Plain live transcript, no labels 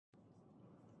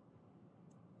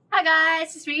Hi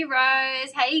guys, it's me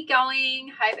Rose. How you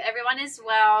going? Hope everyone is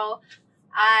well.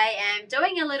 I am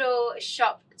doing a little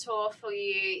shop tour for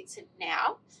you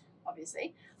now,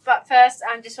 obviously. But first,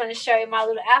 I just want to show you my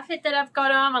little outfit that I've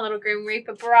got on, my little Grim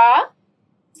Reaper bra.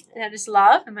 And I just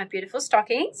love, and my beautiful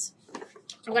stockings.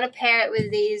 I'm going to pair it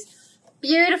with these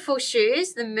beautiful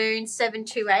shoes, the Moon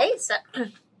 728. So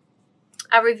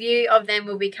a review of them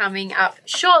will be coming up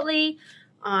shortly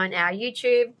on our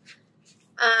YouTube.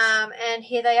 And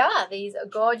here they are. These are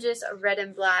gorgeous red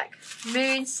and black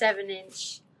Moon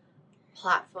 7-inch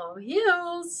platform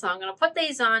heels. So I'm going to put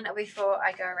these on before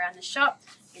I go around the shop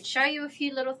and show you a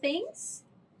few little things.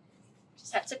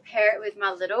 Just have to pair it with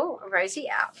my little Rosie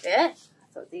outfit.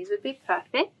 I thought these would be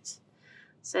perfect.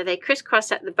 So they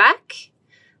crisscross at the back.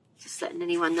 Just letting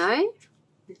anyone know.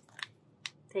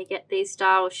 They get these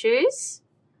style shoes.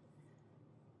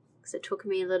 Because it took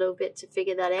me a little bit to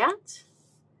figure that out.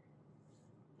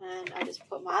 And I just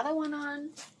put my other one on.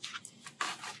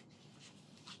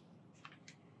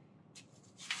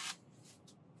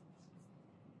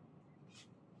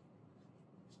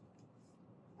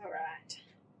 All right.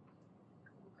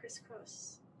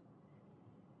 Crisscross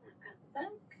at the back.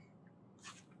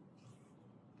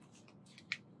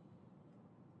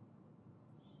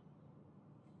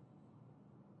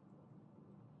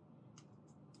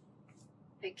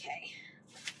 Okay,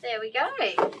 there we go.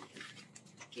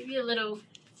 Give you a little.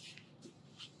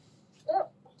 Oh,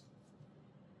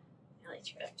 nearly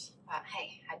tripped. But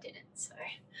hey, I didn't, so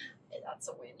yeah, that's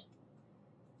a win.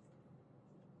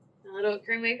 A little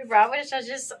Grim Reaper bra, which I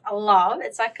just love.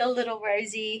 It's like a little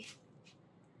rosy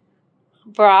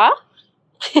bra.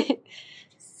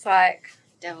 It's like,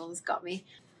 devil's got me.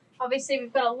 Obviously,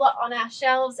 we've got a lot on our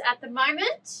shelves at the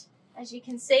moment, as you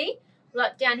can see. A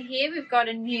lot down here. We've got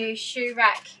a new shoe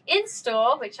rack in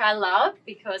store, which I love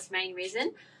because main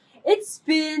reason. It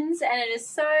spins and it is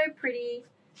so pretty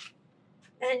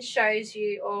and shows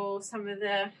you all some of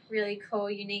the really cool,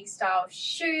 unique style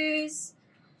shoes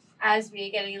as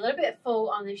we're getting a little bit full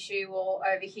on the shoe wall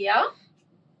over here.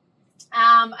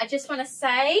 I just want to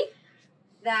say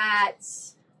that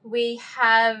we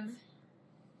have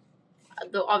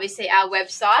obviously our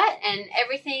website, and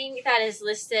everything that is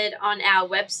listed on our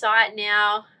website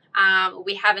now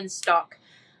we have in stock,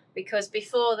 because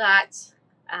before that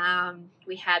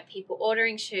we had people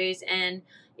ordering shoes, and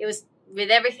it was, with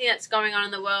everything that's going on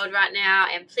in the world right now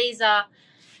and Pleaser,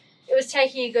 it was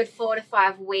taking a good 4 to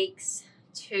 5 weeks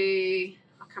to,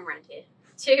 I'll come around here,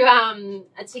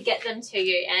 to get them to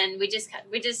you, and we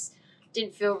just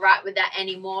didn't feel right with that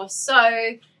anymore.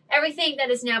 So everything that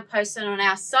is now posted on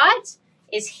our site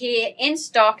is here in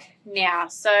stock now.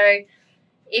 So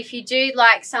if you do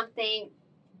like something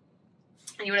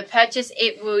and you want to purchase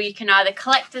it, you can either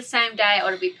collect the same day or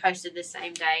it'll be posted the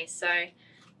same day. So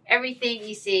everything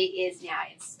you see is now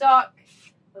in stock.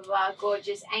 With our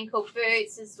gorgeous ankle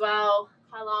boots as well,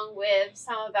 along with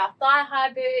some of our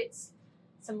thigh-high boots,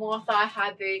 some more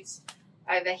thigh-high boots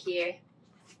over here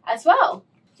as well.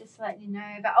 Just to let you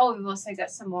know. But oh, we've also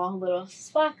got some more little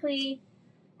sparkly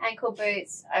ankle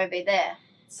boots over there.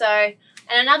 So, and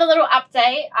another little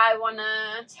update I want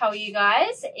to tell you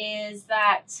guys is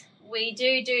that we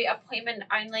do appointment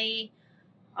only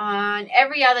on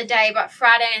every other day, but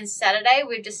Friday and Saturday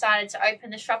we've decided to open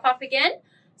the shop up again.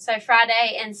 So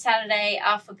Friday and Saturday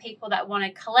are for people that want to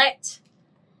collect,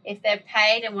 if they're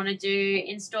paid and want to do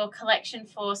in-store collection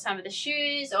for some of the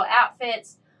shoes or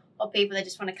outfits, or people that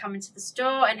just want to come into the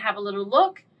store and have a little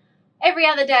look. Every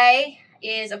other day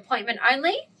is appointment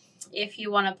only. If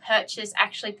you want to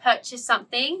actually purchase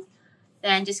something,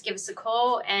 then just give us a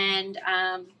call, and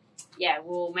yeah,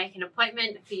 we'll make an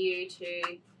appointment for you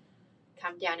to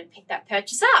come down and pick that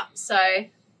purchase up. So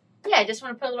yeah, just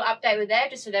want to put a little update with there,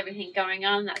 just with everything going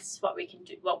on. That's what we can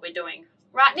do, what we're doing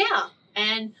right now.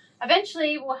 And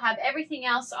eventually we'll have everything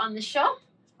else on the shop,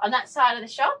 on that side of the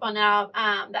shop, on our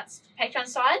that's Patreon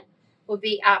side, will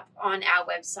be up on our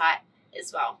website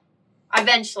as well.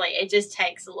 Eventually, it just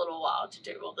takes a little while to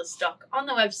do all the stock on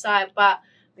the website, but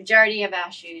majority of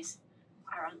our shoes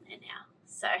are on there now.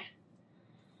 So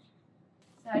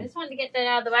I just wanted to get that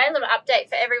out of the way, a little update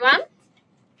for everyone,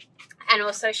 and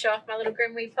also show off my little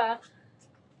Grim Reaper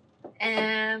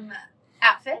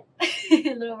outfit,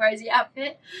 little Rosie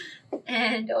outfit,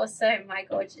 and also my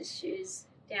gorgeous shoes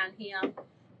down here.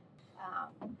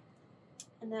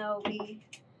 And there will be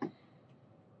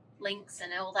links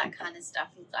and all that kind of stuff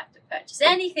if you'd like to purchase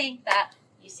anything that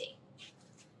you see.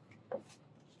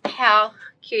 How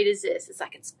cute is this? It's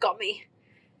like it's got me.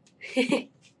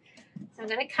 So I'm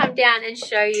going to come down and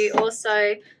show you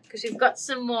also, because we've got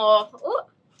some more.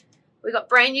 We've got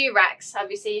brand new racks.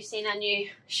 Obviously, you've seen our new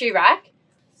shoe rack.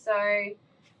 So So,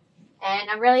 and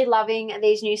I'm really loving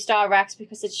these new style racks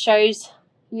because it shows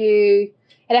you,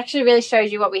 it actually really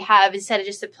shows you what we have instead of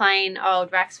just the plain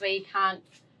old racks where you can't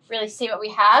really see what we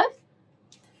have.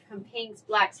 From pinks,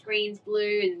 blacks, greens,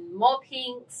 blue, and more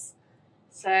pinks.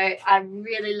 So I'm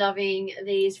really loving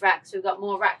these racks. We've got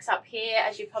more racks up here,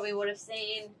 as you probably would have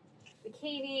seen.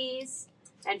 Bikinis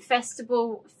and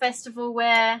festival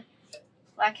wear.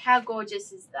 Like, how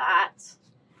gorgeous is that?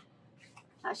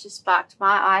 That's just sparked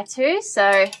my eye too.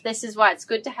 So this is why it's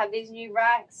good to have these new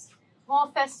racks. More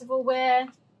festival wear,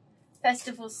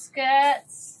 festival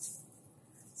skirts.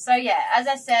 So yeah, as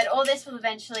I said, all this will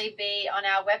eventually be on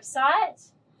our website.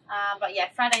 But yeah,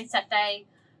 Friday and Saturday,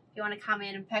 if you want to come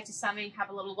in and purchase something, have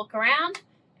a little look around.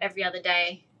 Every other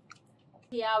day.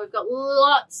 Here we've got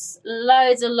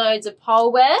loads of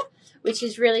pole wear, which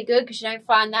is really good because you don't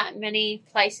find that in many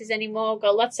places anymore.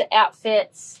 Got lots of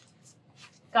outfits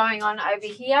going on over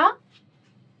here.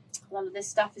 A lot of this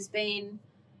stuff has been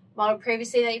modeled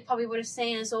previously that you probably would have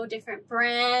seen as all different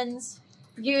brands.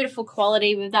 Beautiful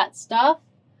quality with that stuff.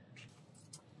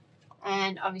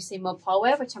 And obviously more pole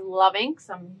wear, which I'm loving.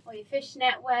 Some all your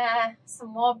fishnet wear, some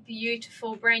more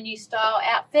beautiful brand new style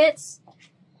outfits.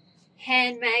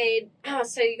 Handmade.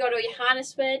 So you got all your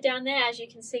harness wear down there, as you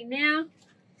can see now.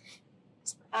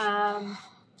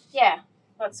 Yeah,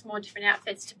 lots more different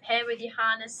outfits to pair with your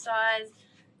harness size.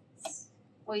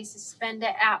 All your suspender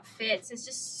outfits. There's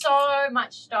just so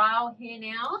much style here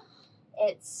now.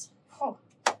 It's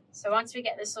so once we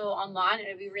get this all online,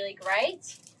 it'll be really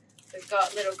great. We've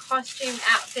got little costume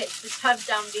outfits which I've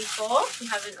done before. If you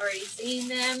haven't already seen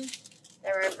them,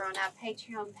 they're over on our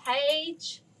Patreon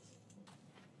page,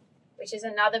 which is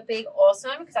another big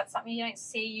awesome because that's something you don't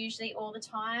see usually all the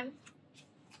time.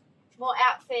 More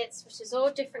outfits, which is all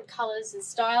different colours and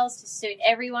styles to suit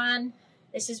everyone.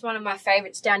 This is one of my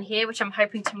favourites down here, which I'm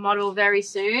hoping to model very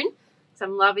soon. So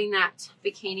I'm loving that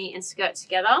bikini and skirt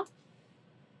together.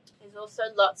 There's also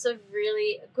lots of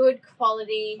really good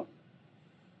quality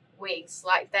wigs,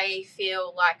 like they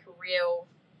feel like real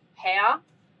hair.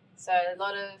 So a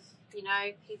lot of, you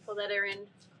know, people that are in,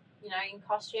 you know, in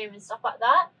costume and stuff like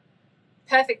that.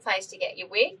 Perfect place to get your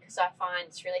wig because I find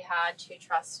it's really hard to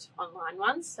trust online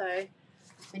ones. So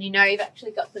when you know you've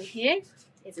actually got them here,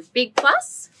 it's a big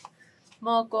plus.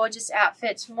 More gorgeous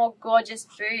outfits, more gorgeous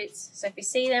boots. So if you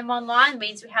see them online, it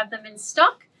means we have them in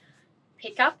stock.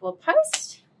 Pick up or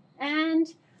post. And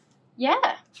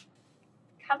yeah,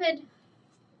 covered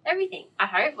everything, I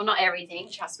hope. Well, not everything,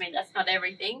 trust me, that's not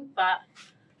everything, but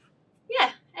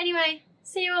yeah. Anyway,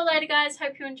 see you all later, guys.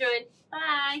 Hope you enjoyed.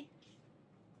 Bye.